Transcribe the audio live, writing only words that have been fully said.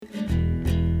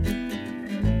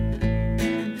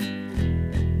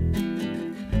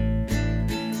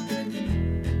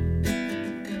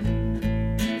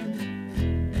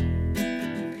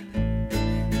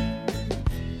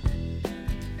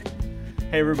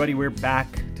everybody, we're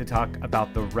back to talk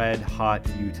about the red hot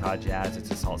Utah Jazz.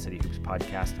 It's a Salt City Hoops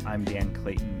podcast. I'm Dan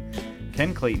Clayton.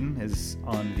 Ken Clayton is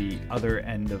on the other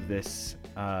end of this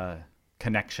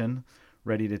connection,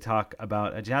 ready to talk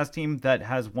about a Jazz team that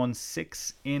has won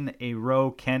 6 in a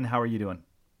row. Ken, how are you doing?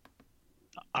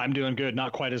 I'm doing good.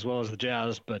 Not quite as well as the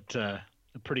Jazz, but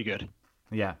pretty good.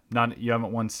 Yeah, you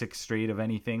haven't won 6 straight of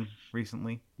anything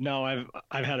recently? No,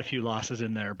 I've had a few losses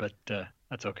in there, but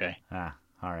that's okay. All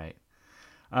right.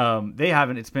 They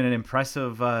haven't. It's been an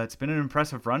impressive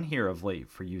run here of late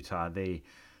for Utah. They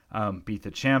beat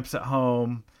the champs at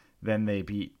home, then they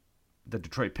beat the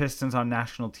Detroit Pistons on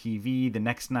national TV. The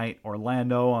next night,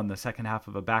 Orlando on the second half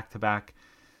of a back-to-back.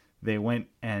 They went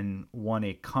and won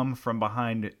a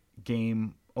come-from-behind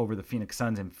game over the Phoenix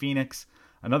Suns in Phoenix,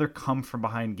 another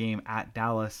come-from-behind game at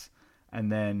Dallas,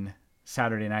 and then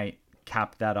Saturday night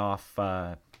capped that off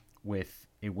with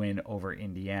a win over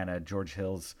Indiana, George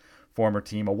Hill's former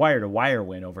team, a wire-to-wire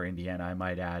win over Indiana, I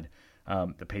might add.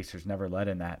 The Pacers never led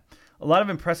in that. A lot of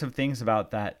impressive things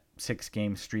about that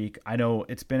 6-game streak. I know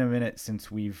it's been a minute since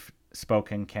we've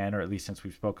spoken, Ken, or at least since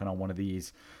we've spoken on one of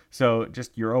these. So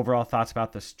just your overall thoughts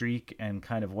about the streak and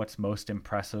kind of what's most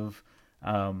impressive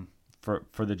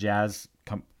for the Jazz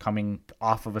coming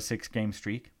off of a 6-game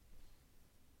streak.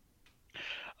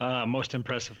 Most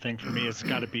impressive thing for me has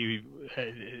got to be,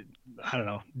 I don't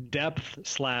know, depth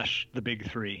 / the big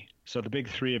three. So the big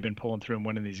three have been pulling through and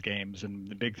winning these games. And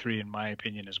the big three, in my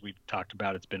opinion, as we've talked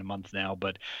about, it's been a month now,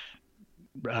 but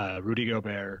Rudy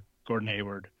Gobert, Gordon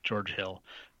Hayward, George Hill,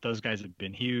 those guys have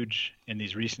been huge in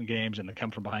these recent games and the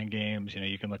come from behind games.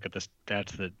 You can look at the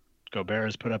stats that Gobert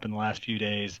has put up in the last few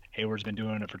days. Hayward's been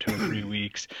doing it for 2 or 3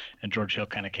 weeks, and George Hill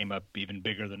kind of came up even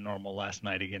bigger than normal last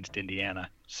night against Indiana.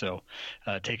 So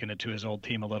taking it to his old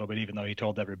team a little bit, even though he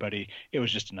told everybody it was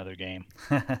just another game.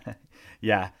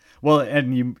 Yeah. Well,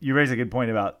 and you raise a good point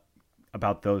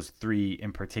about those three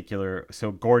in particular.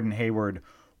 So Gordon Hayward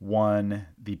won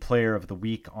the Player of the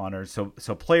Week honors.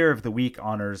 So Player of the Week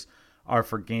honors are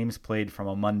for games played from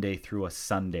a Monday through a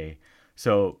Sunday.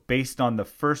 So based on the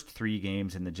first 3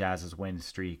 games in the Jazz's win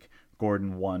streak,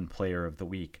 Gordon won Player of the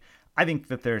Week. I think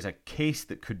that there's a case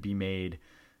that could be made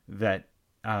that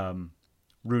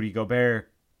Rudy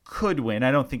Gobert could win.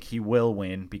 I don't think he will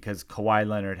win because Kawhi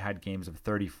Leonard had games of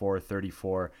 34,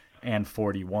 34, and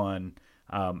 41.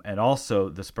 And also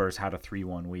the Spurs had a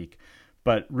 3-1 week.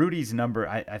 But Rudy's number,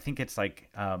 I think it's like,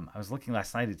 I was looking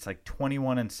last night, it's like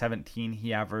 21 and 17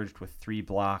 he averaged with 3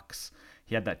 blocks.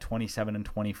 He had that 27 and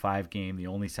 25 game, the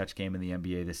only such game in the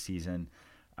NBA this season.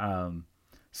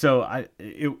 So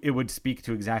it would speak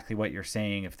to exactly what you're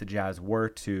saying if the Jazz were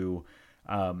to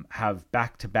have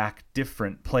back-to-back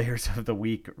different players of the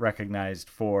week recognized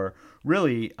for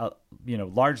really,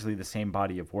 largely the same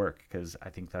body of work, because I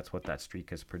think that's what that streak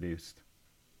has produced.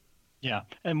 Yeah,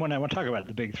 and when I want to talk about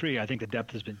the big three, I think the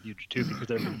depth has been huge too because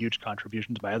there have been huge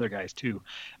contributions by other guys too.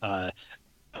 The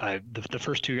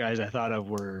first 2 guys I thought of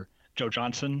were Joe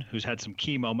Johnson, who's had some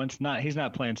key moments. He's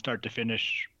not playing start to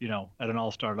finish, at an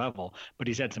all-star level, but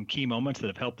he's had some key moments that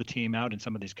have helped the team out in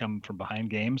some of these come from behind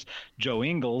games. Joe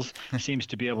Ingles seems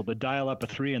to be able to dial up a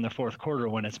 3 in the fourth quarter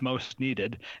when it's most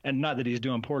needed, and not that he's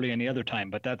doing poorly any other time,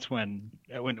 but that's when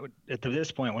at this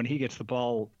point when he gets the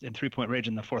ball in 3-point range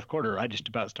in the fourth quarter, I just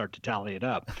about start to tally it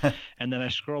up. And then I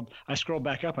scrolled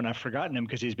back up and I've forgotten him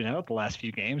because he's been out the last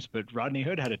few games, but Rodney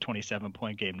Hood had a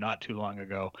 27-point game not too long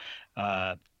ago.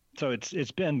 So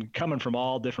it's been coming from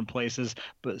all different places,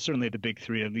 but certainly the big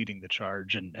three are leading the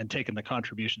charge and taking the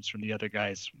contributions from the other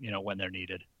guys, when they're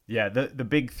needed. Yeah, the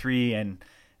big three and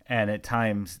at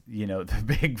times, the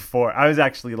big four. I was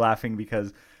actually laughing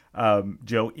because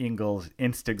Joe Ingles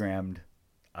Instagrammed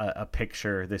a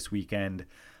picture this weekend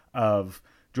of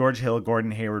George Hill,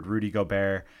 Gordon Hayward, Rudy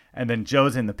Gobert, and then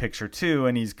Joe's in the picture too,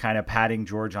 and he's kind of patting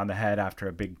George on the head after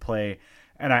a big play.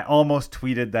 And I almost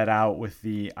tweeted that out with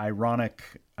the ironic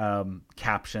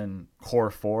caption Core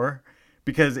 4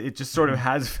 because it just sort of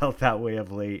has felt that way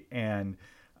of late. And,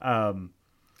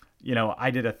 I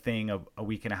did a thing a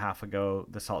week and a half ago.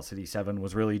 The Salt City 7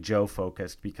 was really Joe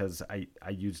focused because I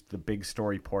used the big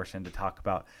story portion to talk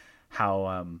about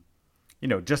how,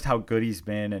 just how good he's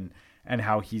been and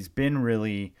how he's been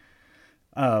really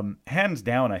hands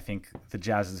down, I think, the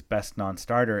Jazz's best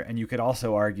non-starter. And you could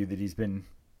also argue that he's been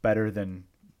better than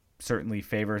certainly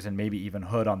Favors and maybe even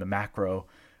Hood on the macro.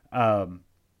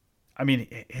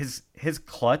 His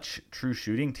clutch true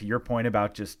shooting, to your point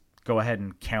about just go ahead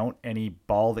and count any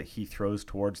ball that he throws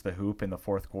towards the hoop in the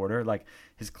fourth quarter, like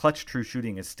his clutch true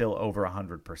shooting is still over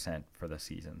 100% for the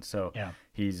season. So yeah,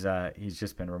 he's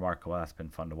just been remarkable. That's been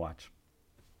fun to watch.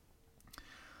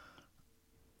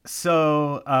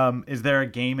 So, is there a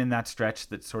game in that stretch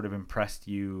that sort of impressed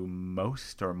you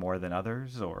most or more than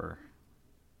others? Or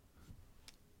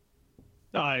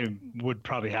I would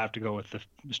probably have to go with the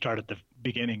start at the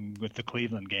beginning with the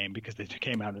Cleveland game because they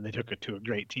came out and they took it to a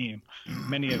great team.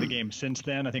 Many of the games since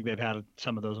then, I think they've had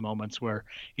some of those moments where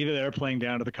either they're playing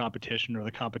down to the competition or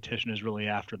the competition is really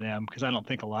after them. Because I don't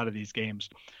think a lot of these games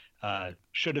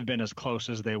should have been as close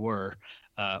as they were.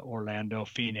 Orlando,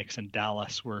 Phoenix, and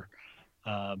Dallas were,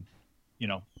 um,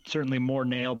 certainly more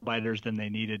nail biters than they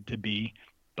needed to be,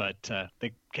 but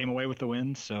they came away with the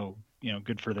win. So,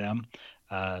 good for them.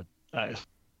 Uh, uh,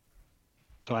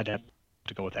 so I'd have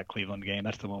to go with that Cleveland game.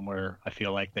 That's the one where I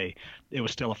feel like it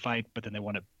was still a fight, but then they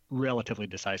won it relatively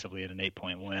decisively at an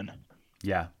 8-point win.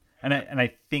 yeah, and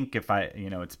I think if I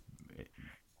it's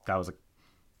that was a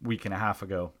week and a half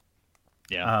ago.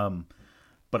 Yeah. Um,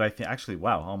 but I think actually,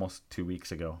 wow, almost 2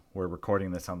 weeks ago. We're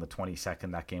recording this on the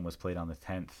 22nd. That game was played on the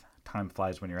 10th. Time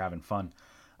flies when you're having fun.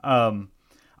 Um,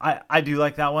 I do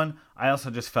like that one. I also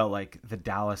just felt like the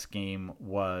Dallas game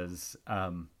was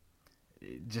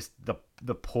just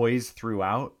the poise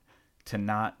throughout to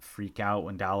not freak out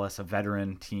when Dallas, a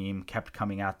veteran team, kept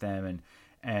coming at them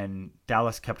and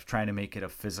Dallas kept trying to make it a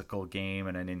physical game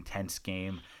and an intense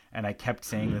game. And I kept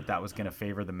saying that was going to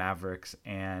favor the Mavericks,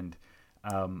 and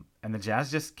the Jazz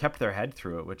just kept their head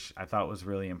through it, which I thought was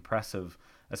really impressive,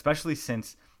 especially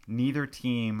since neither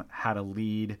team had a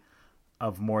lead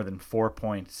of more than 4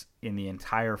 points in the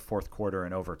entire fourth quarter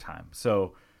and overtime.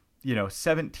 So,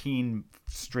 17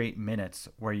 straight minutes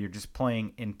where you're just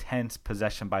playing intense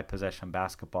possession by possession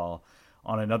basketball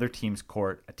on another team's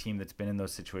court, a team that's been in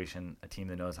those situations, a team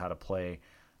that knows how to play.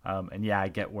 And yeah, I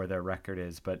get where their record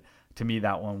is, but to me,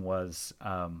 that one was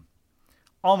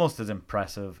almost as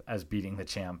impressive as beating the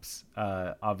champs.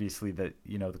 Obviously, the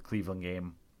Cleveland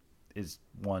game is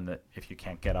one that if you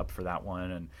can't get up for that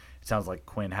one, and it sounds like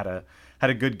Quinn had a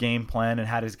good game plan and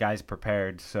had his guys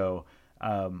prepared. So,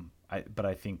 but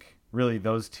I think really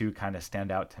those two kind of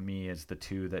stand out to me as the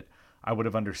two that I would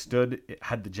have understood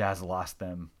had the Jazz lost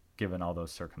them, given all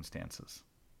those circumstances.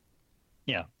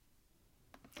 Yeah.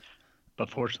 But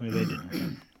fortunately, they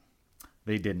didn't.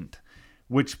 They didn't,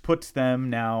 which puts them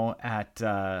now at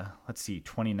let's see,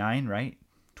 29, right?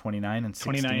 29 and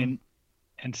 16. 29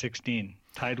 and 16,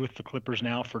 tied with the Clippers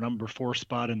now for number 4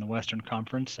 spot in the Western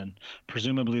Conference, and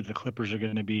presumably the Clippers are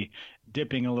going to be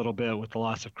dipping a little bit with the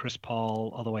loss of Chris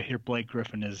Paul. Although I hear Blake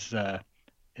Griffin is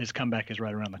his comeback is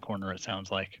right around the corner. It sounds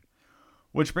like.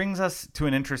 Which brings us to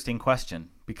an interesting question,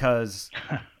 because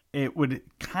it would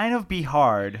kind of be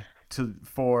hard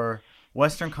for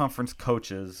Western Conference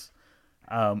coaches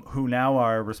who now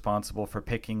are responsible for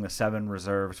picking the 7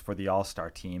 reserves for the All-Star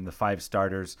team. The 5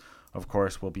 starters, of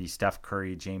course, will be Steph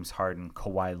Curry, James Harden,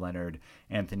 Kawhi Leonard,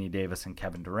 Anthony Davis, and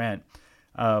Kevin Durant.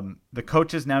 The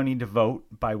coaches now need to vote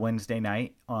by Wednesday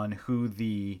night on who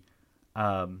the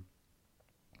 7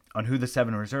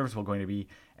 reserves will going to be,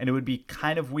 and it would be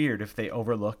kind of weird if they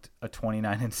overlooked a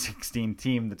 29 and 16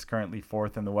 team that's currently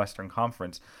 4th in the Western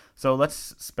Conference. So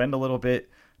let's spend a little bit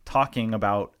talking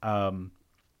about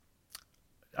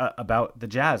the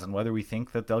Jazz and whether we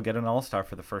think that they'll get an All-Star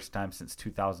for the first time since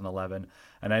 2011.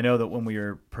 And I know that when we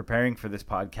were preparing for this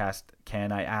podcast,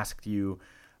 Ken, I asked you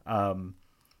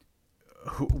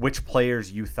which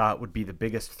players you thought would be the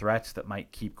biggest threats that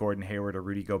might keep Gordon Hayward or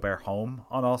Rudy Gobert home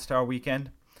on All-Star weekend.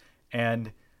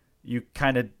 And you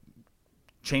kind of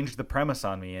changed the premise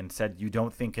on me and said you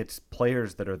don't think it's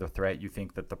players that are the threat. You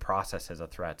think that the process is a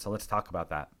threat. So let's talk about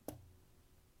that.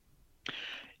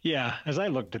 Yeah, as I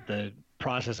looked at the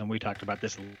process, and we talked about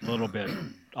this a little bit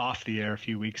off the air a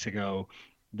few weeks ago,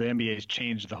 the NBA's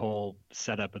changed the whole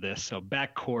setup of this. So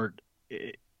backcourt,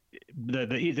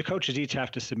 the coaches each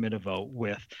have to submit a vote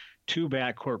with 2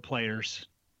 backcourt players,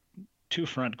 2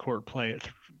 front court players,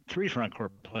 3 front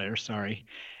court players, sorry,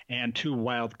 and 2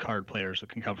 wild card players that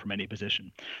can come from any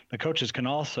position. The coaches can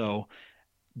also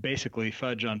basically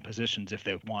fudge on positions if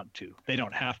they want to. They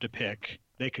don't have to pick.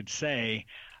 They could say,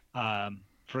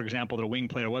 for example, the wing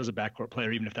player was a backcourt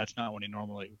player, even if that's not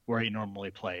where he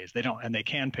normally plays. They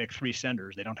can pick 3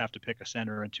 centers. They don't have to pick a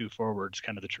center and 2 forwards,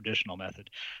 kind of the traditional method.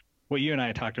 What you and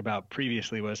I talked about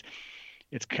previously was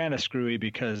it's kind of screwy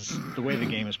because the way the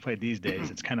game is played these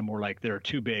days, it's kind of more like there are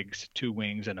 2 bigs, 2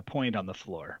 wings, and a point on the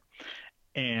floor.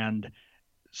 And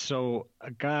so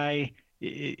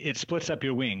it splits up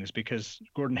your wings because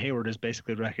Gordon Hayward is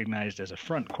basically recognized as a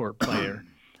front court player,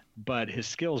 but his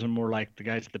skills are more like the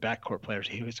guys at the backcourt players.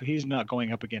 So he's not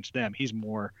going up against them. He's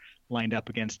more lined up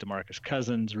against DeMarcus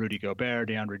Cousins, Rudy Gobert,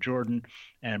 DeAndre Jordan,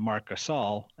 and Marc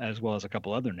Gasol, as well as a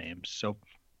couple other names. So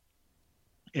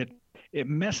it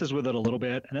messes with it a little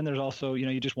bit. And then there's also,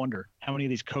 you just wonder how many of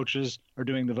these coaches are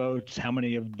doing the votes, how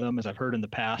many of them, as I've heard in the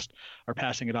past, are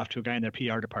passing it off to a guy in their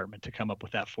PR department to come up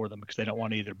with that for them because they don't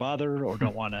want to either bother or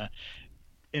don't want to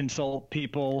insult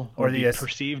people or or be the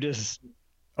perceived as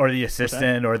or the what's that?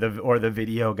 assistant or the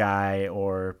video guy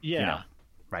or Yeah,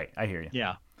 right. I hear you.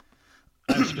 yeah.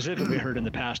 I've specifically heard in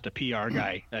the past a PR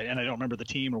guy, and I don't remember the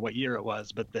team or what year it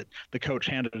was, but that the coach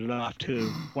handed it off to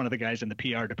one of the guys in the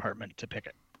PR department to pick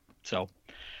it. So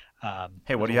Hey,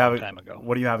 that was a long time ago.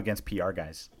 what do you have against PR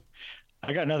guys?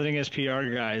 I got nothing against PR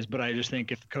guys, but I just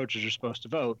think if the coaches are supposed to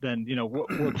vote, then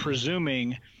we're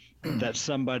presuming that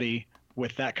somebody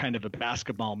with that kind of a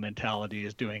basketball mentality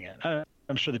is doing it.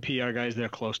 I'm sure the PR guys, they're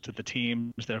close to the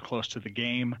teams, they're close to the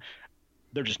game.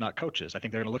 They're just not coaches. I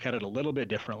think they're going to look at it a little bit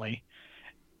differently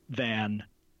than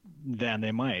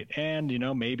they might. And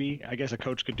maybe I guess a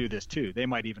coach could do this too. They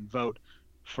might even vote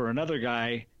for another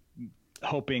guy,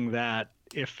 hoping that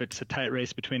if it's a tight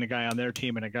race between a guy on their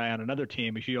team and a guy on another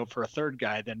team, if you vote for a third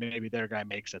guy, then maybe their guy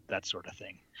makes it, that sort of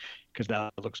thing, because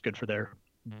that looks good for their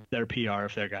PR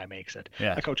if their guy makes it.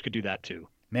 Yeah. A coach could do that too.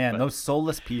 Man, those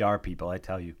soulless PR people, I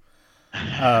tell you.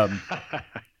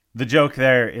 The joke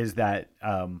there is that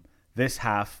this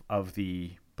half of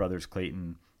the brothers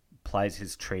Clayton plies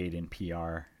his trade in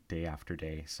PR day after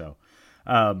day. So,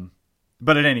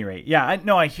 but at any rate, yeah,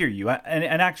 I hear you.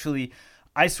 And actually,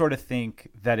 I sort of think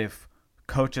that if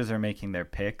coaches are making their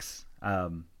picks,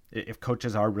 if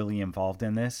coaches are really involved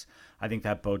in this, I think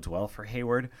that bodes well for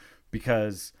Hayward,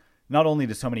 because not only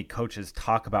do so many coaches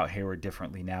talk about Hayward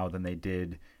differently now than they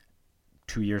did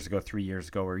 2 years ago, 3 years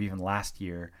ago, or even last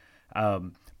year,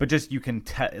 but just you can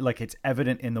it's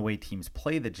evident in the way teams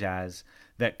play the Jazz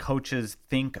that coaches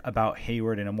think about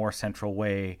Hayward in a more central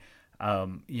way.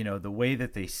 The way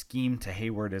that they scheme to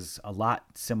Hayward is a lot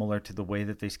similar to the way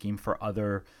that they scheme for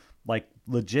other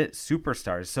legit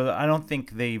superstars. So I don't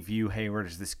think they view Hayward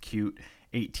as this cute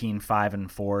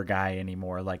 18-5-4 guy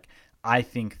anymore. I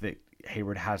think that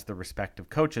Hayward has the respect of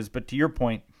coaches, but to your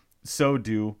point, so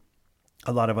do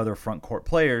a lot of other front court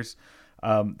players.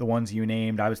 The ones you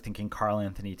named, I was thinking Karl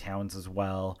Anthony Towns as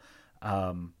well,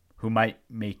 who might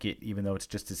make it even though it's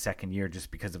just his second year,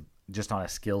 just on a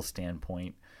skill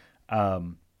standpoint.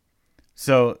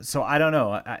 So I don't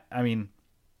know. I mean,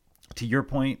 to your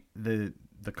point, the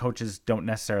coaches don't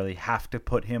necessarily have to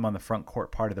put him on the front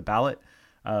court part of the ballot.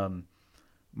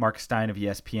 Mark Stein of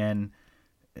ESPN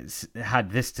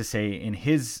had this to say in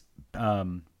his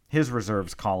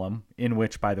reserves column, in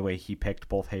which, by the way, he picked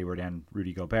both Hayward and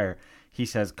Rudy Gobert. He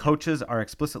says, coaches are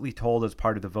explicitly told as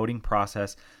part of the voting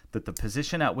process that the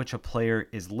position at which a player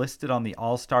is listed on the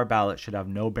All-Star ballot should have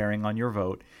no bearing on your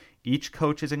vote. Each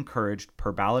coach is encouraged,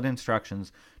 per ballot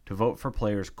instructions, to vote for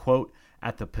players, quote,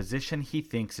 at the position he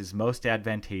thinks is most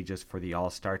advantageous for the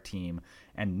All-Star team,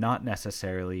 and not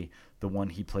necessarily the one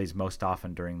he plays most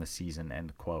often during the season,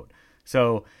 end quote.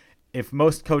 So if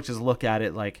most coaches look at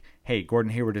it like, hey,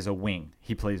 Gordon Hayward is a wing.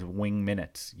 He plays wing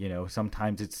minutes.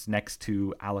 Sometimes it's next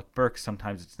to Alec Burks.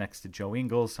 Sometimes it's next to Joe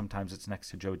Ingles. Sometimes it's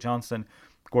next to Joe Johnson.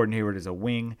 Gordon Hayward is a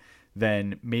wing.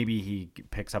 Then maybe he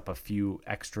picks up a few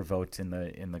extra votes in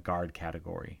the guard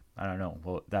category. I don't know.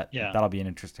 Well, that'll be an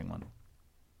interesting one.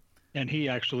 And he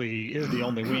actually is the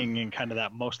only wing in kind of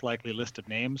that most likely list of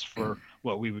names for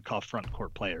what we would call front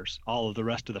court players. All of the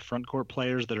rest of the front court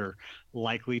players that are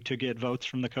likely to get votes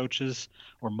from the coaches,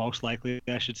 or most likely,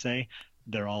 I should say,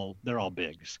 they're all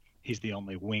bigs. He's the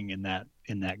only wing in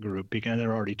that group, because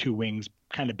there are already two wings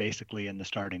kind of basically in the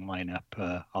starting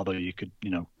lineup. Although you could,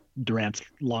 Durant's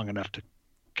long enough to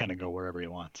kind of go wherever he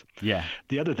wants. Yeah.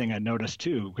 The other thing I noticed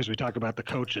too, because we talk about the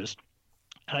coaches,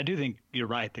 and I do think you're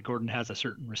right that Gordon has a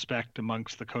certain respect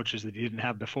amongst the coaches that he didn't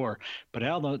have before. But I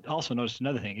also noticed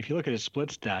another thing. If you look at his split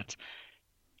stats,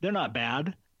 they're not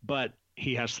bad, but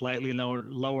he has slightly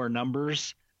lower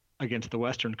numbers against the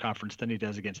Western Conference than he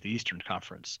does against the Eastern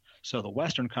Conference. So the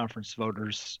Western Conference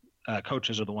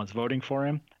coaches are the ones voting for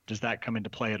him. Does that come into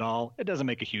play at all? It doesn't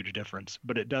make a huge difference,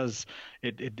 but it does.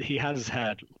 He has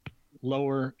had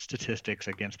lower statistics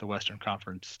against the Western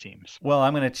Conference teams. Well,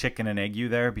 I'm going to chicken and egg you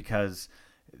there, because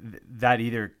that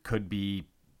either could be,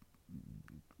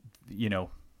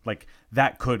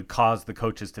 that could cause the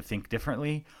coaches to think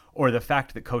differently, or the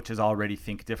fact that coaches already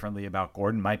think differently about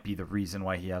Gordon might be the reason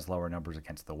why he has lower numbers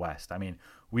against the West. I mean,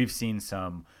 we've seen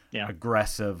some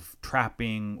aggressive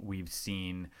trapping. We've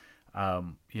seen,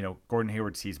 Gordon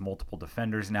Hayward sees multiple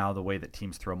defenders now, the way that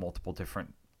teams throw multiple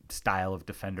different style of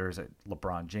defenders at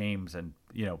LeBron James. And,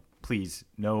 please,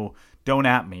 no, don't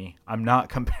at me. I'm not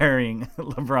comparing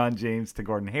LeBron James to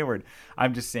Gordon Hayward.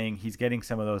 I'm just saying he's getting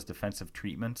some of those defensive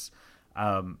treatments.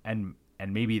 And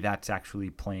and maybe that's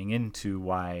actually playing into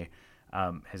why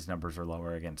his numbers are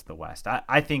lower against the West.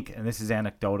 I think, and this is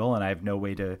anecdotal, and I have no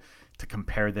way to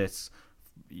compare this,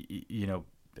 the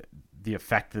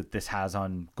effect that this has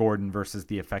on Gordon versus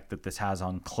the effect that this has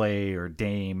on Clay or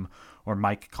Dame or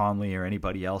Mike Conley or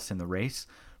anybody else in the race.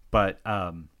 But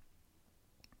I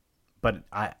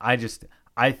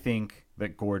think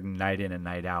that Gordon, night in and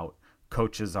night out,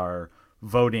 coaches are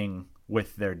voting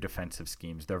with their defensive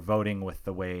schemes. They're voting with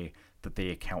the way that they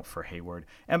account for Hayward.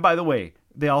 And by the way,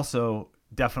 they also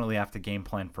definitely have to game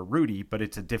plan for Rudy, but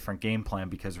it's a different game plan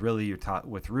because really you're taught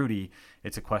with Rudy,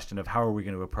 it's a question of how are we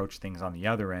going to approach things on the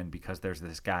other end because there's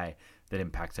this guy that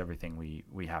impacts everything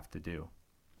we have to do.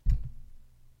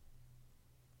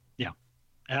 Yeah,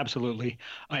 absolutely.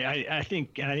 I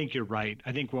think you're right.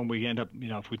 I think when we end up,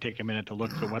 if we take a minute to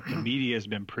look at what the media has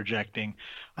been projecting,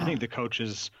 I think the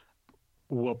coaches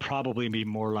will probably be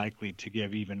more likely to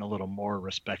give even a little more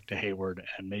respect to Hayward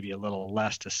and maybe a little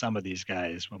less to some of these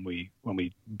guys when we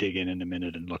dig in a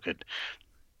minute and look at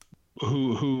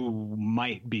who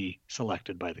might be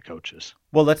selected by the coaches.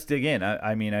 Well, let's dig in.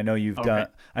 I mean, I know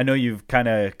you've kind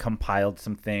of compiled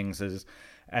some things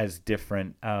as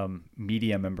different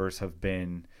media members have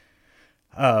been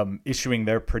issuing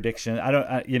their prediction.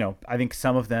 I think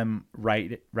some of them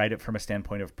write it from a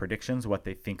standpoint of predictions, what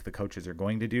they think the coaches are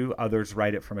going to do. Others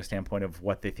write it from a standpoint of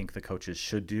what they think the coaches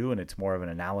should do, and it's more of an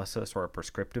analysis or a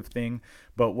prescriptive thing.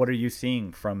 But what are you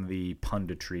seeing from the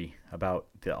punditry about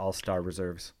the All-Star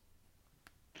reserves?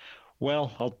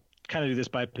 Well, I'll kind of do this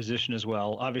by position as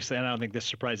well. Obviously, I don't think this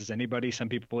surprises anybody. Some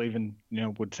people even,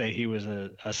 would say he was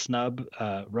a snub.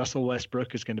 Russell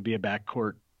Westbrook is going to be a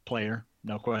backcourt player,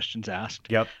 no questions asked.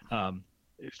 Yep.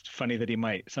 It's funny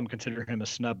that some consider him a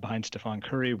snub behind Stephen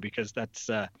Curry because that's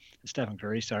Stephen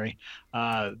Curry, sorry,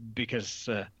 because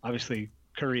obviously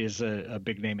Curry is a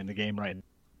big name in the game right now.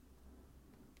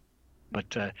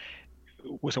 But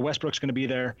so Westbrook's going to be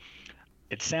there.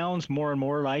 It sounds more and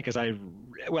more like,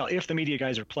 if the media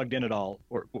guys are plugged in at all,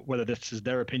 or whether this is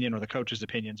their opinion or the coach's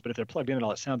opinions, but if they're plugged in at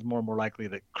all, it sounds more and more likely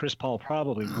that Chris Paul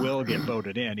probably will get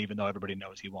voted in, even though everybody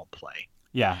knows he won't play.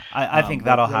 Yeah, I think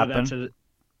that'll happen.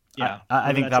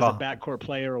 I think that'll, as a backcourt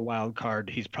player, a wild card,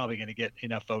 he's probably going to get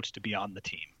enough votes to be on the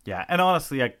team. Yeah, and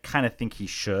honestly, I kind of think he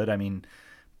should. I mean,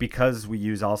 because we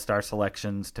use all-star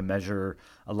selections to measure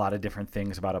a lot of different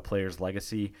things about a player's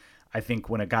legacy, I think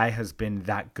when a guy has been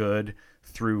that good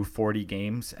through 40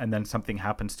 games and then something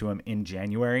happens to him in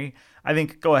January, I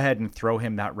think go ahead and throw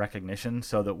him that recognition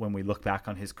so that when we look back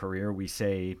on his career, we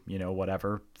say,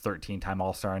 13-time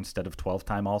All-Star instead of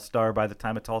 12-time All-Star by the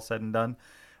time it's all said and done.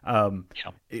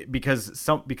 Because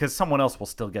someone else will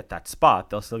still get that spot.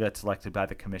 They'll still get selected by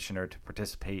the commissioner to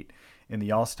participate in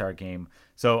the All-Star game.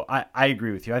 So I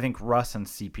agree with you. I think Russ and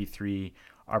CP3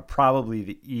 are probably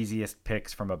the easiest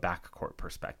picks from a backcourt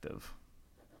perspective.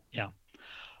 Yeah.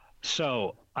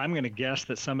 So I'm going to guess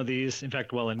that some of these, in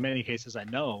fact, in many cases, I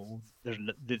know there's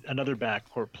another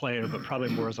backcourt player, but probably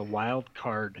more as a wild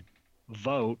card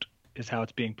vote is how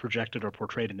it's being projected or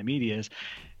portrayed in the media.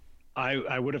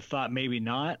 I would have thought maybe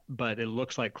not, but it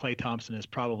looks like Klay Thompson is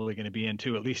probably going to be in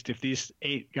too. At least if these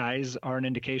 8 guys are an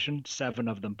indication, 7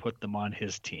 of them put them on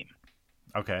his team.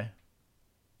 Okay.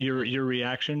 Your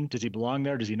reaction? Does he belong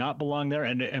there? Does he not belong there?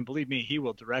 And believe me, he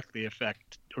will directly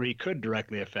affect, or he could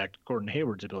directly affect Gordon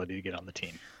Hayward's ability to get on the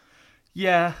team.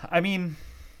 Yeah, I mean,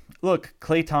 look,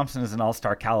 Klay Thompson is an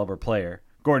all-star caliber player.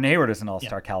 Gordon Hayward is an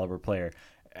all-star caliber player.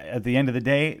 At the end of the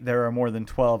day, there are more than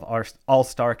 12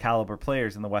 all-star caliber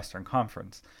players in the Western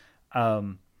Conference.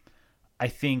 I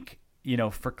think,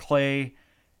 for Klay,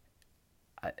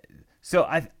 so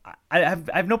I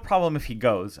have no problem if he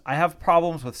goes. I have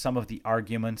problems with some of the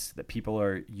arguments that people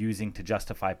are using to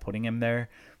justify putting him there.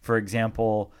 For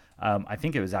example, I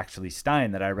think it was actually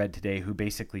Stein that I read today who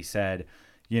basically said,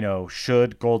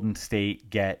 should Golden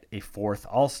State get a 4th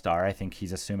All-Star? I think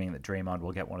he's assuming that Draymond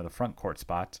will get one of the front court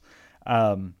spots.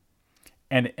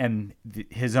 His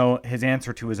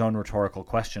answer to his own rhetorical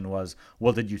question was,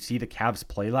 well, did you see the Cavs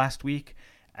play last week?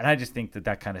 And I just think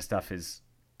that kind of stuff is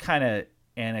kind of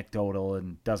anecdotal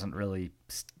and doesn't really,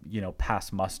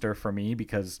 pass muster for me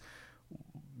because,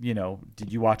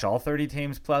 did you watch all 30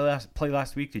 teams play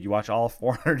last week? Did you watch all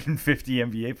 450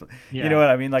 NBA play? Yeah. You know what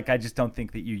I mean? Like, I just don't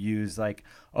think that you use like,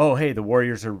 oh, hey, the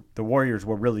Warriors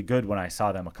were really good when I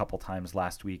saw them a couple times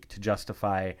last week to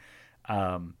justify,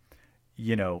 not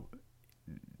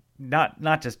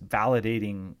just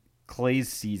validating Klay's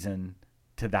season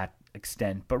to that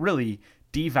extent, but really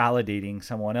devalidating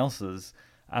someone else's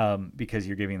because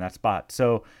you're giving that spot.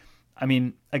 So, I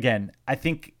mean, again, I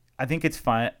think it's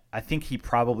fine. I think he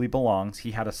probably belongs.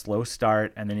 He had a slow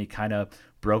start, and then he kind of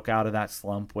broke out of that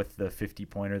slump with the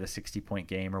 50-point or the 60-point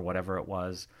game or whatever it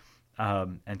was.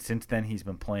 And since then, he's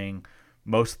been playing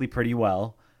mostly pretty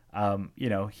well.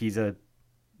 He's a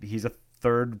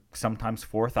third, sometimes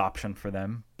fourth option for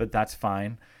them, but that's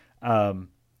fine.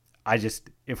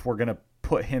 If we're gonna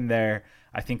put him there,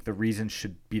 I think the reasons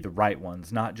should be the right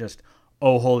ones, not just,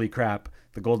 oh, holy crap,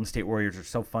 the Golden State Warriors are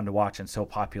so fun to watch and so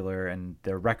popular, and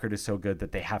their record is so good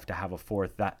that they have to have a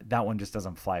fourth. That one just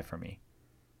doesn't fly for me.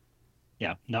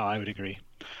 Yeah, no, I would agree.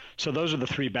 So those are the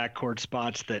three backcourt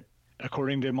spots that,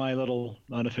 according to my little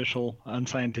unofficial,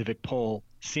 unscientific poll,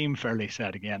 seem fairly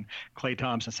set again. Klay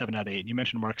Thompson, 7 out of 8. You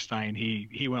mentioned Mark Stein.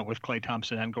 He went with Klay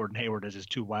Thompson and Gordon Hayward as his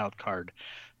two wild card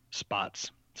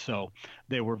spots. So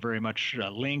they were very much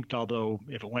linked, although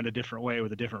if it went a different way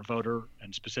with a different voter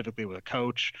and specifically with a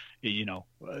coach,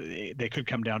 they could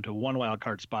come down to one wild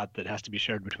card spot that has to be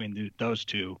shared between those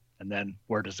two. And then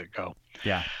where does it go?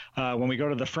 Yeah. When we go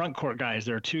to the front court guys,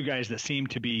 there are two guys that seem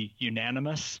to be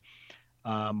unanimous.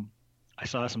 I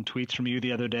saw some tweets from you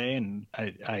the other day, and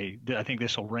I think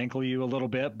this will rankle you a little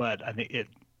bit, but I think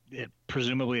it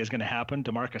presumably is going to happen.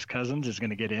 DeMarcus Cousins is going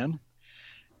to get in.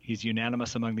 He's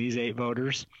unanimous among these 8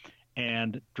 voters,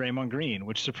 and Draymond Green,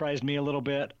 which surprised me a little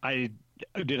bit. I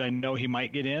know he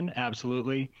might get in?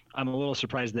 Absolutely. I'm a little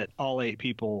surprised that all 8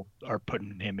 people are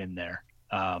putting him in there.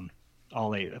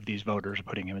 All 8 of these voters are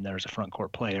putting him in there as a front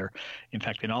court player. In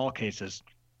fact, in all cases,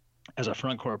 as a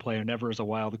front court player, never as a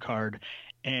wild card.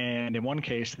 And in one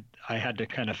case, I had to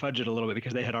kind of fudge it a little bit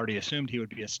because they had already assumed he would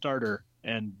be a starter.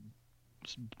 And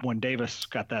when Davis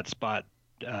got that spot,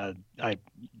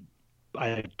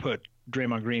 I put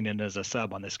Draymond Green in as a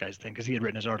sub on this guy's thing because he had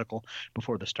written his article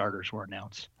before the starters were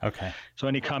announced. Okay. So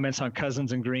any comments on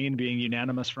Cousins and Green being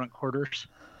unanimous front quarters?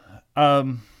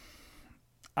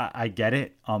 I get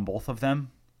it on both of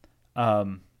them.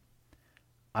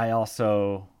 I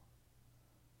also,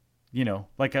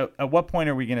 at what point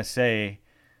are we going to say,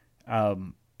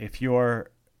 if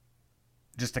you're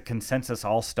just a consensus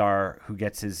all-star who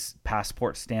gets his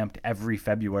passport stamped every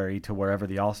February to wherever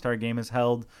the all-star game is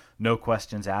held, no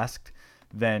questions asked,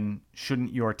 then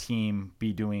shouldn't your team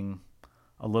be doing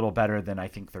a little better than, I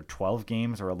think they're 12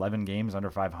 games or 11 games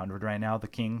under 500 right now, the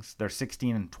Kings? They're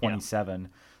 16 and 27,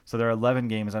 so they're 11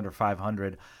 games under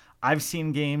 500. I've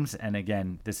seen games, and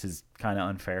again, this is kind of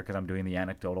unfair because I'm doing the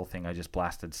anecdotal thing I just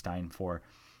blasted Stein for.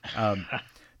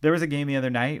 There was a game the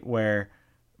other night where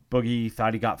Boogie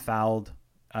thought he got fouled,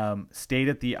 stayed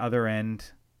at the other end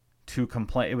to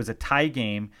complain. It was a tie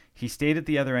game. He stayed at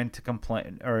the other end to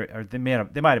complain, or they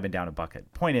might have been down a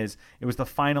bucket. Point is, it was the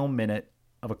final minute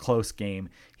of a close game.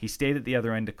 He stayed at the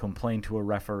other end to complain to a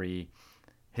referee.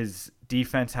 His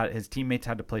teammates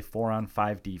had to play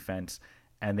 4-on-5 defense,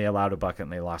 and they allowed a bucket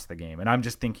and they lost the game. And I'm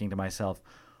just thinking to myself,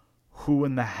 who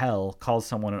in the hell calls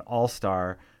someone an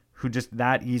all-star who just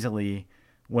that easily,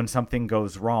 when something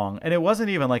goes wrong, and it wasn't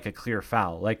even like a clear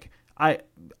foul. Like, I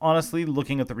honestly,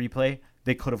 looking at the replay,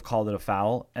 they could have called it a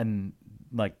foul and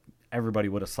like everybody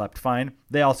would have slept fine.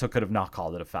 They also could have not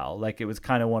called it a foul. Like, it was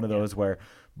kind of one of those where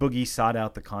Boogie sought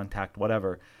out the contact,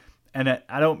 whatever. And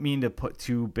I don't mean to put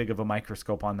too big of a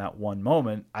microscope on that one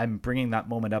moment. I'm bringing that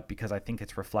moment up because I think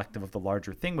it's reflective of the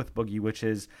larger thing with Boogie, which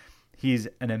is he's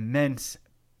an immense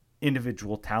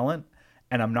individual talent,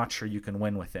 and I'm not sure you can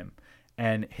win with him.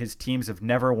 And his teams have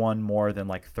never won more than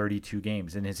like 32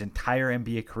 games. In his entire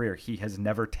NBA career, he has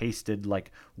never tasted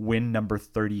like win number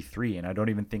 33. And I don't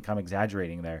even think I'm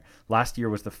exaggerating there. Last year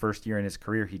was the first year in his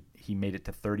career he made it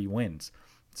to 30 wins.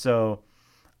 So,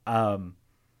 again,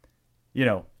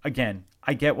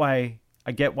 I get why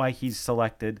he's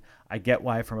selected. I get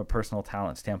why, from a personal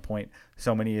talent standpoint,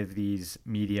 so many of these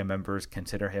media members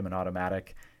consider him an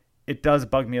automatic. It does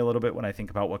bug me a little bit when I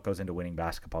think about what goes into winning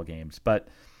basketball games. But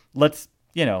let's,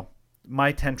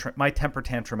 my temper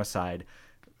tantrum aside,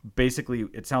 basically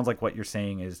it sounds like what you're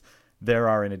saying is there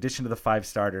are, in addition to the 5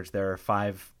 starters, there are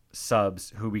 5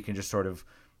 subs who we can just sort of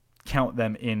count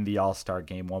them in the All-Star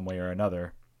game one way or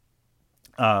another.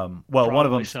 One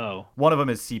of them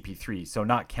is CP3, so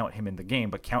not count him in the game,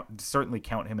 but certainly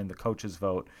count him in the coach's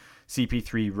vote.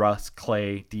 CP3, Russ,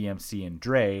 Clay, DMC, and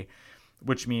Dre,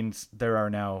 which means there are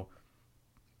now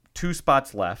 2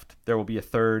 spots left. There will be a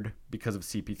third because of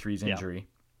CP3's injury.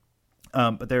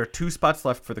 But there are 2 spots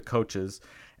left for the coaches,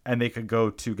 and they could go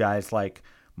to guys like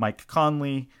Mike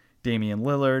Conley, Damian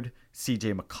Lillard,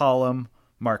 CJ McCollum,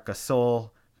 Marc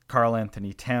Gasol, Karl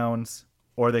Anthony Towns,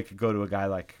 or they could go to a guy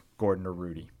like Gordon or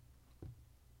Rudy.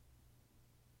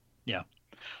 Yeah.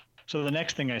 So the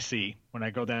next thing I see when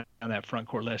I go down that front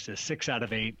court list is 6 out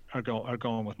of 8 are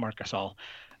going with Marc Gasol.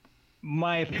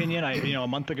 My opinion, a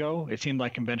month ago, it seemed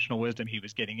like conventional wisdom he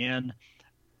was getting in.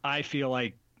 I feel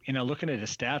like, looking at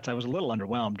his stats, I was a little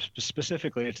underwhelmed.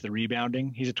 Specifically, it's the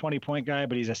rebounding. He's a 20-point guy,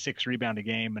 but he's a 6 rebound a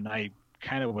game, and I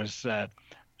kind of was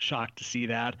shocked to see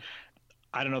that.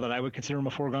 I don't know that I would consider him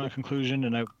a foregone conclusion,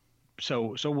 and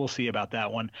so we'll see about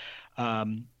that one.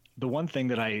 The one thing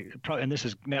that I probably, and this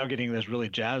is now getting this really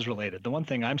Jazz related. The one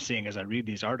thing I'm seeing as I read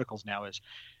these articles now is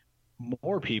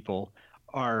more people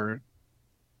are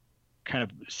kind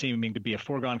of seeming to be a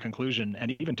foregone conclusion,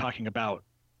 and even talking about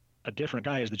a different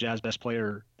guy as the Jazz best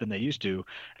player than they used to,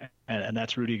 and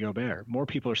that's Rudy Gobert. More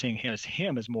people are seeing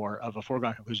him as more of a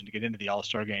foregone conclusion to get into the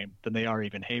All-Star game than they are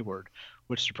even Hayward,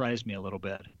 which surprised me a little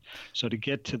bit. So to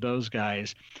get to those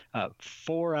guys,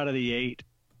 4 out of the 8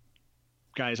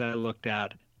 guys I looked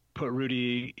at put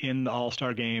Rudy in the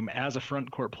All-Star game as a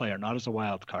front court player, not as a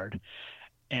wild card.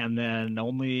 And then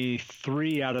only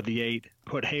 3 out of the 8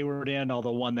 put Hayward in,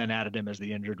 although one then added him as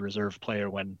the injured reserve player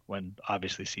when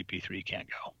obviously CP3 can't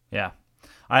go. Yeah.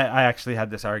 I actually had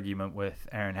this argument with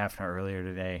Aaron Heffner earlier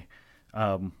today,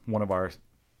 one of our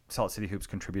Salt City Hoops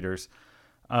contributors,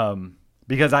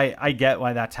 because I get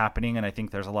why that's happening, and I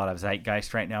think there's a lot of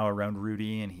zeitgeist right now around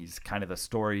Rudy, and he's kind of the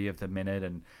story of the minute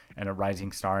and a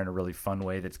rising star in a really fun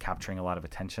way that's capturing a lot of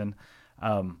attention.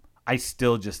 I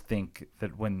still just think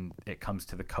that when it comes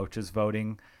to the coaches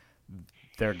voting,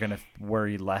 they're going to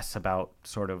worry less about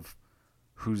sort of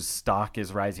whose stock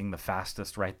is rising the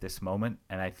fastest right this moment.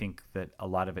 And I think that a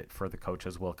lot of it for the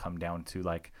coaches will come down to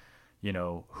like,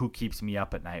 who keeps me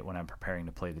up at night when I'm preparing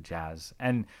to play the Jazz.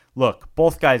 And look,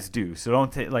 both guys do. So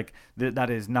don't take that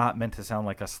is not meant to sound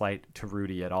like a slight to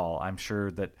Rudy at all. I'm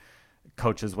sure that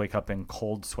coaches wake up in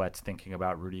cold sweats thinking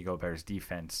about Rudy Gobert's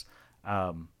defense.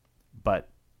 But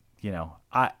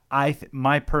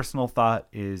my personal thought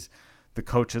is the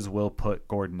coaches will put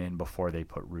Gordon in before they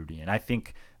put Rudy. And I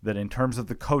think that in terms of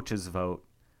the coaches vote,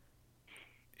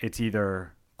 it's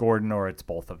either Gordon or it's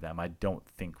both of them. I don't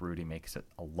think Rudy makes it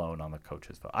alone on the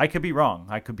coaches vote. I could be wrong.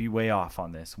 I could be way off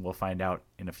on this. We'll find out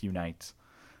in a few nights.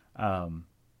 But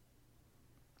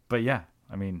yeah,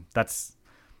 I mean, that's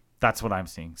what I'm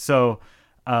seeing. So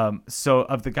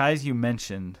of the guys you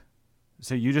mentioned,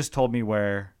 so you just told me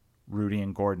where Rudy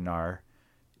and Gordon are.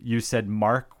 You said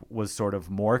Mark was sort of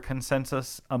more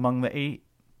consensus among the 8.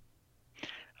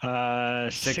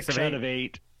 6 out of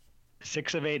 8.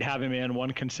 6 of 8 have him in.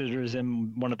 One considers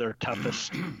him one of their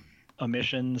toughest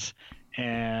omissions,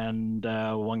 and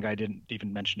one guy didn't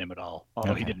even mention him at all,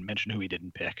 although he didn't mention who he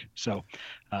didn't pick. So,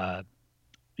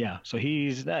 so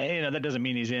he's that doesn't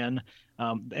mean he's in.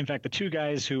 In fact, the 2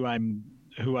 guys who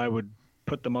I would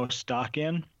put the most stock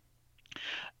in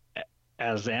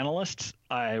as analysts,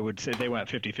 I would say they went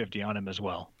 50-50 on him as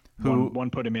well. One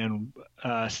put him in,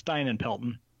 Stein and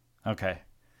Pelton. Okay.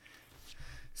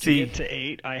 To get to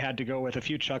 8, I had to go with a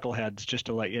few chuckleheads just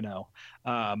to let you know.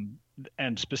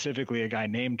 And specifically a guy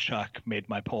named Chuck made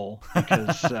my poll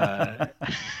because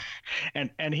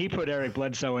and he put Eric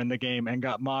Bledsoe in the game and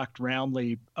got mocked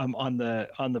roundly on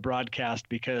the broadcast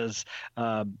because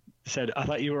said, I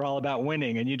thought you were all about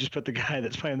winning, and you just put the guy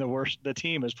that's playing the worst, the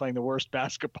team is playing the worst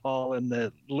basketball in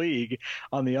the league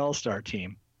on the All-Star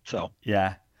team. So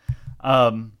yeah.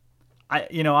 I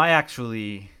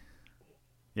actually,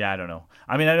 I don't know.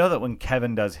 I mean, I know that when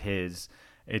Kevin does his,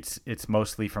 it's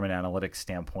mostly from an analytics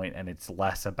standpoint, and it's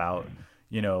less about,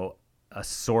 a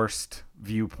sourced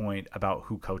viewpoint about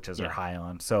who coaches are high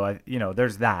on. So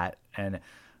there's that. And,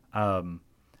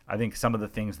 I think some of the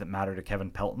things that matter to Kevin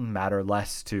Pelton matter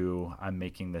less to, I'm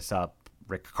making this up,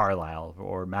 Rick Carlisle,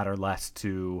 or matter less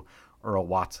to Earl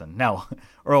Watson. Now,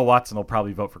 Earl Watson will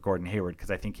probably vote for Gordon Hayward because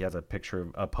I think he has a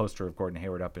poster of Gordon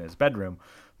Hayward up in his bedroom.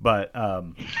 But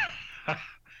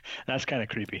that's kind of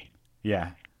creepy.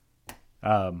 Yeah.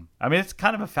 I mean, it's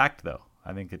kind of a fact, though.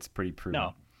 I think it's pretty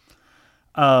proven.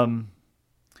 No.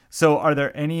 So are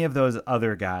there any of those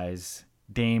other guys,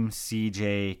 Dame,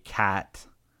 CJ, Cat,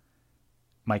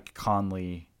 Mike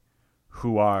Conley,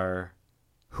 who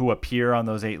appear on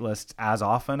those 8 lists as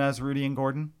often as Rudy and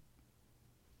Gordon?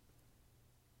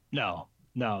 No,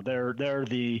 they're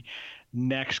the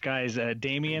next guys.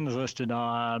 Damian is listed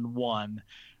on 1.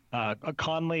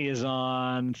 Conley is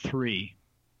on 3.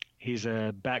 He's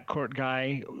a backcourt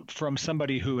guy from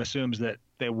somebody who assumes that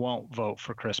they won't vote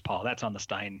for Chris Paul. That's on the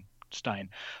Stein.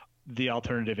 The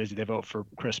alternative is they vote for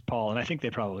Chris Paul, and I think they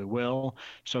probably will.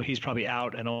 So he's probably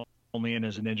out and only in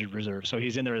as an injured reserve. So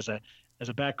he's in there as a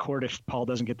backcourt if Paul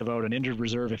doesn't get the vote, an injured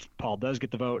reserve if Paul does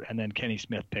get the vote, and then Kenny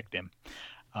Smith picked him.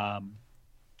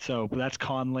 So that's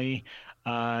Conley.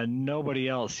 Nobody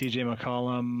else. C.J.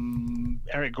 McCollum,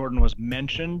 Eric Gordon was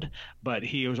mentioned, but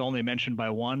he was only mentioned by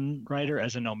one writer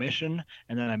as an omission.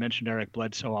 And then I mentioned Eric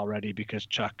Bledsoe already because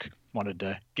Chuck wanted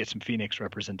to get some Phoenix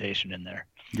representation in there.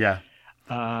 Yeah.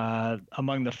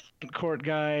 Among the court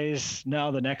guys,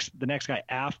 now the next guy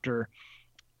after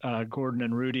Gordon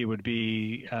and Rudy would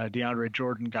be DeAndre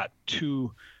Jordan. Got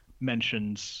two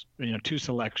mentions, two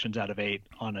selections out of 8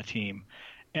 on a team.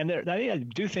 And I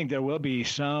do think there will be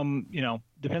some,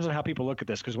 depends on how people look at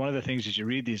this, because one of the things as you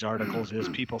read these articles is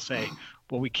people say,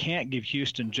 well, we can't give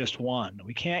Houston just one.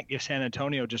 We can't give San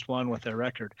Antonio just one with their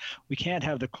record. We can't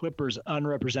have the Clippers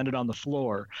unrepresented on the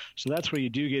floor. So that's where you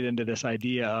do get into this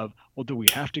idea of, well, do we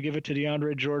have to give it to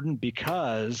DeAndre Jordan?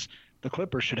 Because the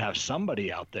Clippers should have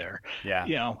somebody out there.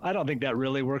 Yeah. I don't think that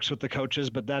really works with the coaches,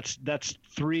 but that's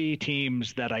 3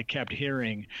 teams that I kept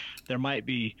hearing. There might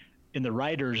be, in the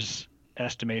writers'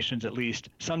 estimations at least,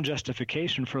 some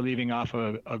justification for leaving off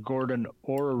a Gordon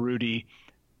or a Rudy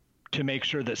to make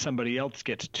sure that somebody else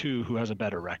gets 2 who has a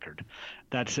better record.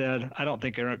 That said, I don't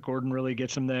think Eric Gordon really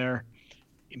gets him there.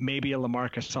 Maybe a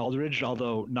LaMarcus Aldridge,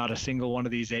 although not a single one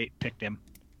of these 8 picked him,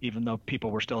 even though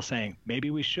people were still saying maybe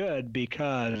we should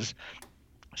because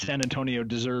San Antonio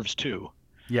deserves 2.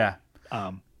 Yeah.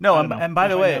 No, and by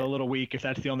the way, a little weak if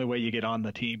that's the only way you get on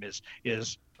the team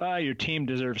is your team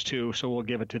deserves 2, so we'll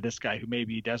give it to this guy who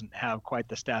maybe doesn't have quite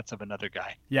the stats of another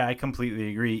guy. Yeah, I completely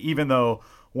agree. Even though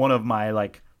one of my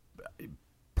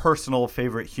personal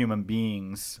favorite human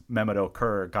beings, Mehmet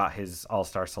Okur, got his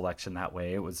All-Star selection that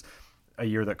way. It was a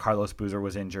year that Carlos Boozer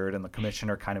was injured, and the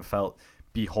commissioner kind of felt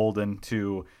beholden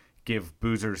to give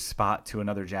Boozer's spot to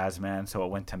another Jazz man, so it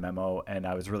went to Memo, and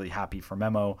I was really happy for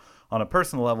Memo on a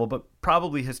personal level, but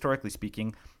probably historically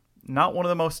speaking, not one of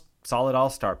the most solid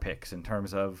All-Star picks in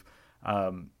terms of,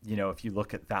 if you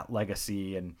look at that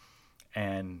legacy and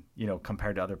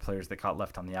compared to other players that got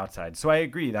left on the outside. So I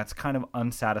agree, that's kind of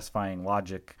unsatisfying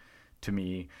logic to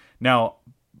me. Now,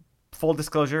 full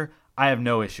disclosure, I have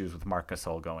no issues with Marc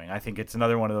Gasol going. I think it's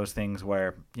another one of those things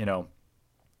where,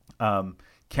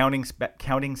 counting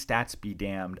stats be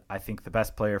damned, I think the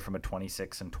best player from a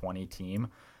 26-20 team,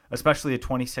 especially a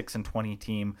 26-20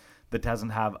 team that doesn't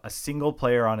have a single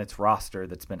player on its roster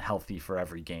that's been healthy for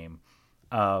every game.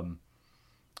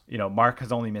 Mark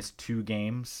has only missed 2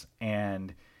 games,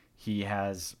 and he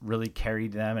has really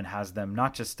carried them and has them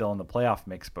not just still in the playoff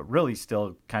mix, but really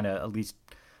still kind of at least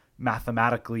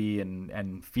mathematically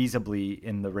and feasibly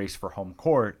in the race for home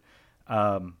court.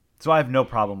 So I have no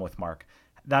problem with Mark.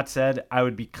 That said, I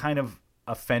would be kind of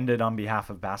offended on behalf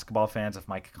of basketball fans if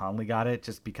Mike Conley got it,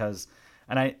 just because.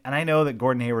 And I know that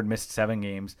Gordon Hayward missed 7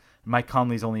 games. Mike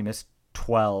Conley's only missed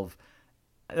 12.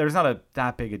 There's not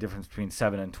that big a difference between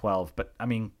 7 and 12, but I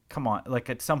mean, come on.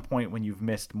 At some point when you've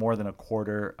missed more than a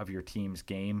quarter of your team's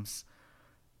games,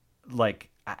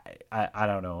 I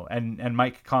don't know. And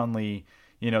Mike Conley,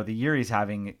 the year he's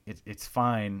having, it's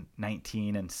fine.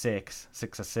 19 and 6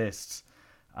 assists.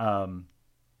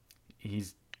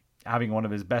 He's having one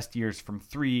of his best years from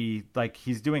 3.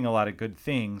 He's doing a lot of good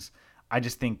things. I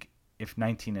just think if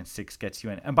 19 and 6 gets you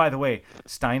in, and by the way,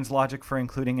 Stein's logic for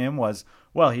including him was,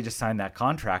 well, he just signed that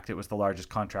contract. It was the largest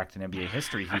contract in NBA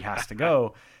history. He has to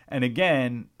go. And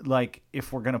again,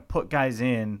 if we're going to put guys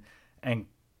in and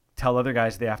tell other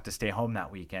guys they have to stay home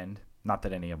that weekend, not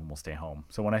that any of them will stay home.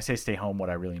 So when I say stay home, what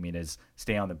I really mean is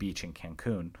stay on the beach in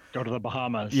Cancun. Go to the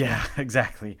Bahamas. Yeah,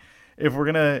 exactly. If we're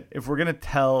gonna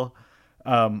tell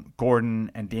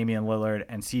Gordon and Damian Lillard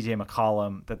and C.J.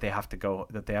 McCollum that they have to go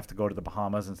to the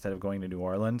Bahamas instead of going to New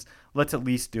Orleans, let's at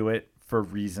least do it for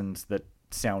reasons that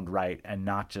sound right and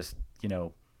not just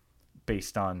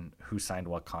based on who signed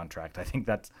what contract. I think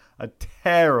that's a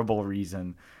terrible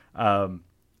reason.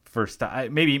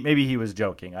 Maybe he was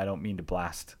joking. I don't mean to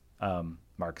blast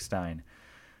Mark Stein,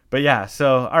 but yeah.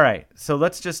 So all right. So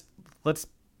let's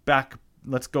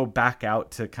go back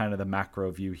out to kind of the macro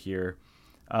view here.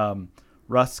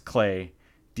 Russ, Clay,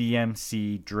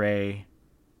 DMC, Dre,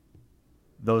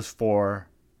 those 4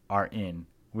 are in.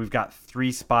 We've got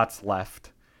 3 spots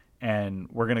left, and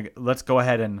let's go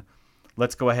ahead and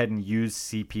use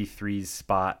CP3's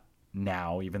spot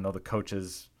now, even though the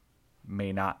coaches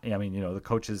may not. The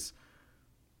coaches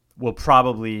will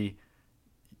probably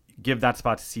give that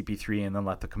spot to CP3 and then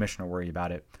let the commissioner worry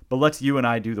about it. But let's you and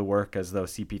I do the work as though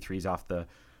CP3's off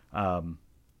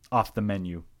the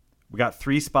menu. We got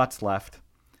 3 spots left.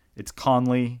 It's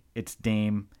Conley, it's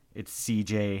Dame, it's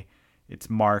CJ, it's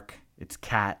Mark, it's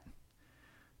Cat,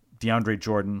 DeAndre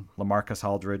Jordan, LaMarcus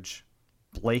Aldridge,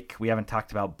 Blake. We haven't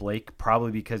talked about Blake,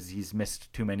 probably because he's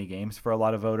missed too many games for a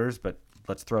lot of voters, but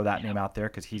let's throw that name out there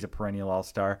because he's a perennial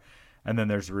all-star. And then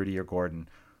there's Rudy or Gordon.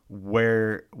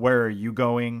 where are you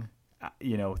going?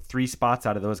 Three spots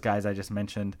out of those guys I just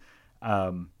mentioned.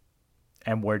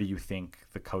 And where do you think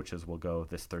the coaches will go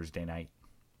this Thursday night?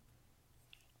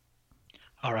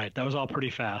 All right, that was all pretty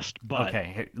fast, but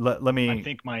Okay, let I me.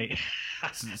 think my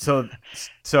So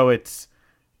so it's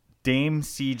Dame,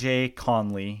 CJ,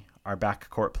 Conley, our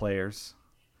backcourt players.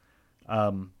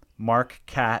 Mark,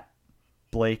 Cat,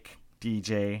 Blake,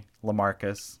 DJ,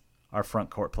 LaMarcus, our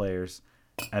front court players,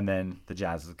 and then the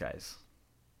Jazz's guys.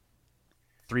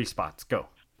 Three spots. Go.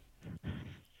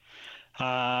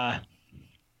 uh,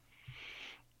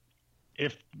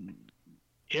 if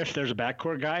if there's a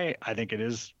backcourt guy, I think it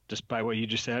is just by what you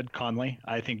just said, Conley.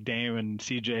 I think Dame and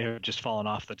CJ have just fallen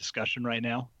off the discussion right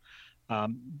now.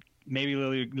 Maybe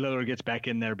Lillard gets back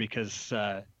in there because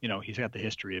he's got the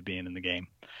history of being in the game.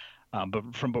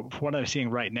 But from what I'm seeing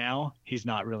right now, he's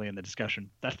not really in the discussion.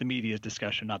 That's the media's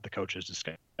discussion, not the coach's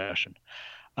discussion.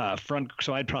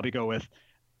 So I'd probably go with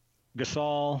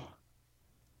Gasol.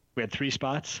 We had three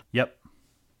spots. Yep.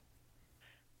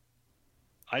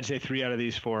 I'd say three out of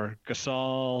these four.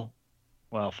 Gasol,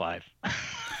 well, five.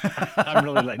 I'm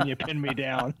really letting you pin me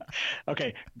down.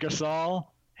 Okay, Gasol,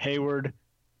 Hayward,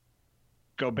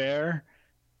 Gobert,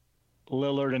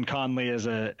 Lillard, and Conley as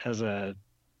a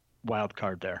wild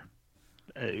card there.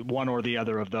 One or the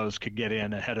other of those could get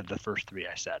in ahead of the first three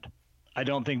I said. I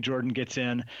don't think Jordan gets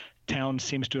in. Towns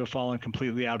seems to have fallen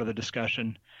completely out of the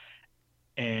discussion.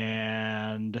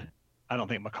 And I don't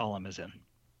think McCollum is in.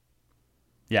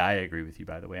 Yeah, I agree with you,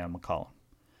 by the way, on McCollum.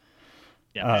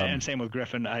 Yeah, and same with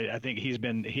Griffin. I think he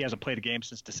hasn't played a game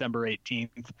since December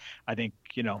 18th. I think,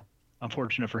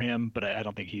 unfortunate for him, but I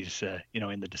don't think he's,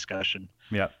 in the discussion.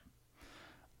 Yep.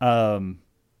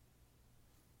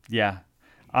 Yeah.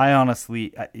 I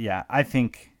honestly, I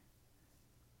think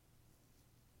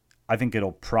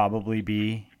it'll probably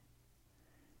be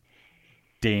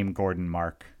Dame, Gordon,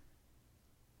 Mark.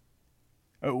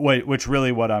 Which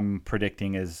really what I'm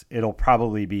predicting is it'll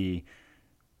probably be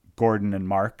Gordon and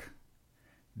Mark.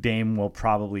 Dame will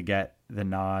probably get the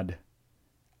nod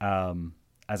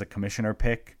as a commissioner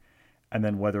pick. And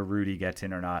then whether Rudy gets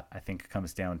in or not, I think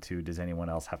comes down to, does anyone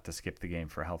else have to skip the game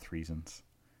for health reasons?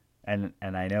 And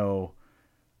I know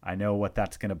what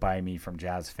that's going to buy me from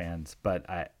Jazz fans, but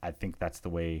I think that's the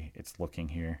way it's looking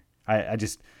here. I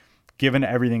just, given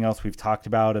everything else we've talked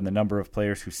about and the number of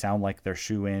players who sound like they're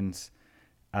shoe-ins,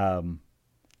 I'm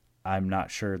not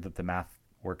sure that the math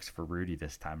works for Rudy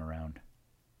this time around.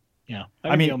 Yeah.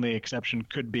 I mean, the only exception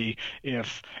could be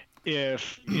if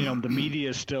the media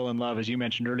is still in love, as you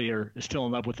mentioned earlier, is still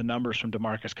in love with the numbers from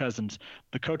DeMarcus Cousins,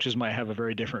 the coaches might have a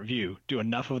very different view. Do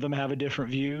enough of them have a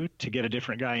different view to get a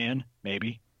different guy in?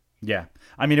 Maybe. Yeah.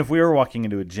 I mean, if we were walking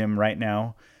into a gym right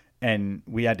now and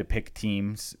we had to pick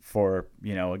teams for,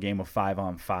 a game of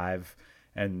 5-on-5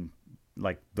 and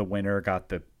like the winner got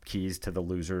the keys to the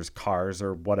loser's cars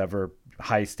or whatever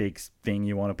high stakes thing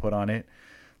you want to put on it.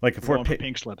 Like if we're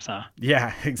pink slips, huh?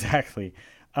 Yeah, exactly.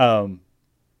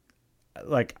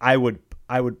 Like I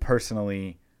would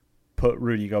personally put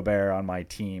Rudy Gobert on my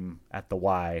team at the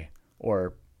Y,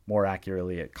 or more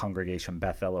accurately at Congregation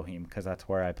Beth Elohim, because that's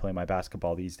where I play my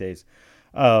basketball these days.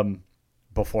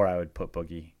 Before I would put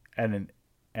Boogie, and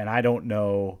I don't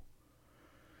know.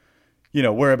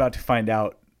 We're about to find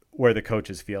out where the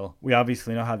coaches feel. We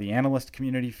obviously know how the analyst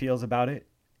community feels about it,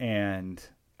 and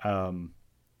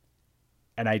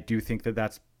I do think that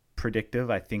that's predictive.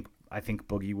 I think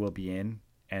Boogie will be in,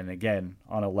 and again,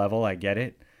 on a level, I get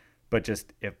it, but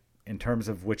just if in terms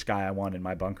of which guy I want in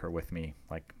my bunker with me,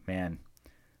 like, man,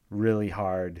 really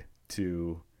hard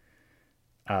to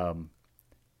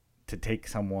take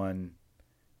someone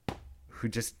who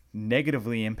just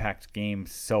negatively impacts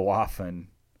games so often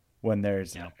when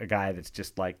there's a guy that's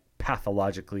just like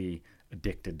pathologically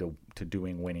addicted to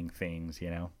doing winning things,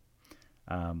 I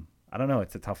don't know.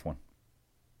 It's a tough one.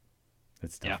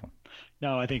 It's a tough one.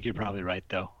 No, I think you're probably right,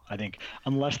 though. I think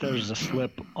unless there's a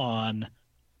slip on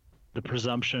the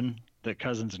presumption that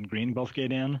Cousins and Green both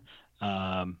get in,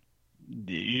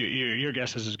 your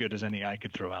guess is as good as any I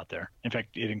could throw out there. In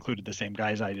fact, it included the same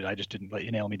guys I did. I just didn't let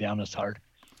you nail me down as hard.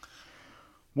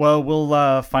 Well,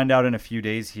 we'll find out in a few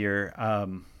days here.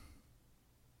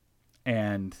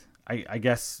 And I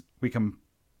guess we can,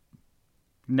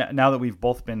 now that we've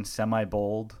both been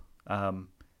semi-bold,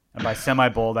 and by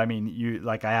semi-bold, I mean,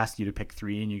 I asked you to pick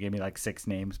three and you gave me like six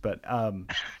names, but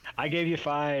I gave you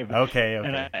five. Okay.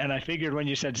 And I figured when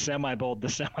you said semi-bold, the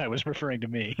semi was referring to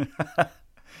me.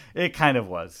 It kind of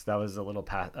was. That was a little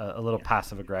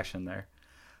passive aggression there.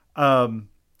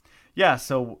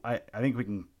 So I think we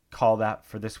can call that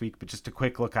for this week. But just a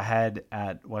quick look ahead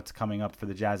at what's coming up for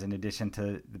the Jazz in addition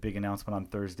to the big announcement on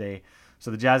Thursday. So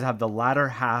the Jazz have the latter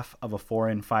half of a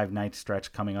 4-5 night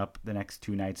stretch coming up the next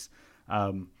 2 nights.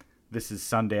 This is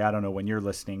Sunday. I don't know when you're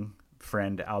listening,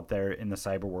 friend out there in the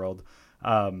cyber world.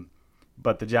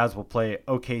 But the Jazz will play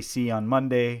OKC on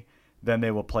Monday. Then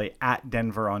they will play at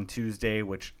Denver on Tuesday,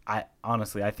 which I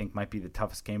think might be the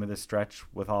toughest game of this stretch,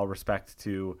 with all respect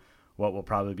to what will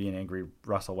probably be an angry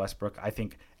Russell Westbrook. I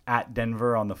think at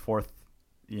Denver on the fourth,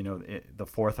 the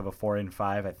fourth of a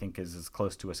 4-5, I think is as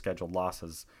close to a scheduled loss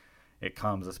as it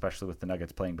comes, especially with the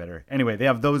Nuggets playing better. Anyway, they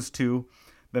have those two.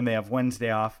 Then they have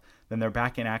Wednesday off. Then they're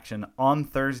back in action on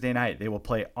Thursday night. They will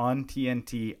play on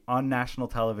TNT, on national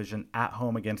television, at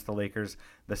home against the Lakers,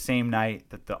 the same night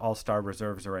that the All-Star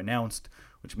reserves are announced,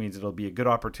 which means it'll be a good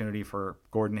opportunity for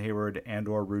Gordon Hayward and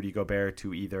or Rudy Gobert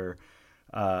to either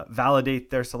validate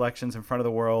their selections in front of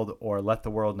the world or let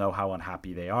the world know how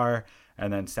unhappy they are.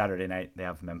 And then Saturday night, they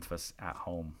have Memphis at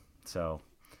home. So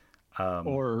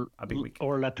or a big week.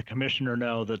 Or let the commissioner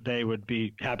know that they would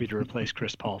be happy to replace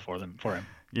Chris Paul for him.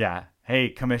 Yeah. Hey,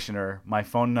 commissioner, my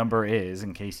phone number is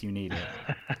in case you need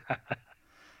it.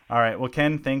 All right. Well,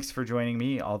 Ken, thanks for joining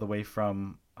me all the way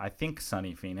from, I think,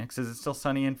 sunny Phoenix. Is it still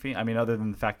sunny in Phoenix? I mean, other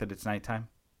than the fact that it's nighttime?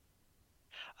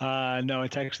 No,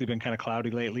 it's actually been kind of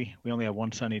cloudy lately. We only have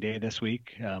one sunny day this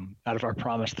week. Out of our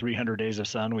promised 300 days of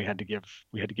sun, we had to give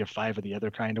 5 of the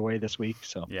other kind away this week.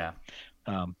 So yeah,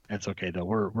 it's okay though.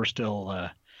 We're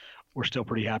still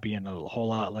pretty happy and a whole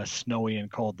lot less snowy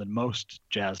and cold than most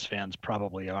Jazz fans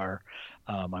probably are.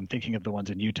 I'm thinking of the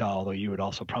ones in Utah, although you would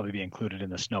also probably be included in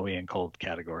the snowy and cold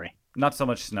category. Not so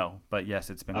much snow, but yes,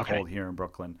 it's been cold here in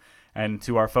Brooklyn. And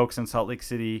to our folks in Salt Lake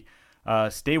City,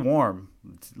 stay warm.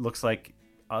 It looks like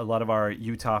a lot of our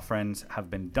Utah friends have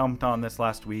been dumped on this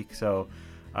last week. So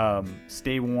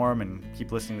stay warm and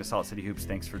keep listening to Salt City Hoops.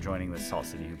 Thanks for joining the Salt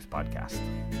City Hoops podcast.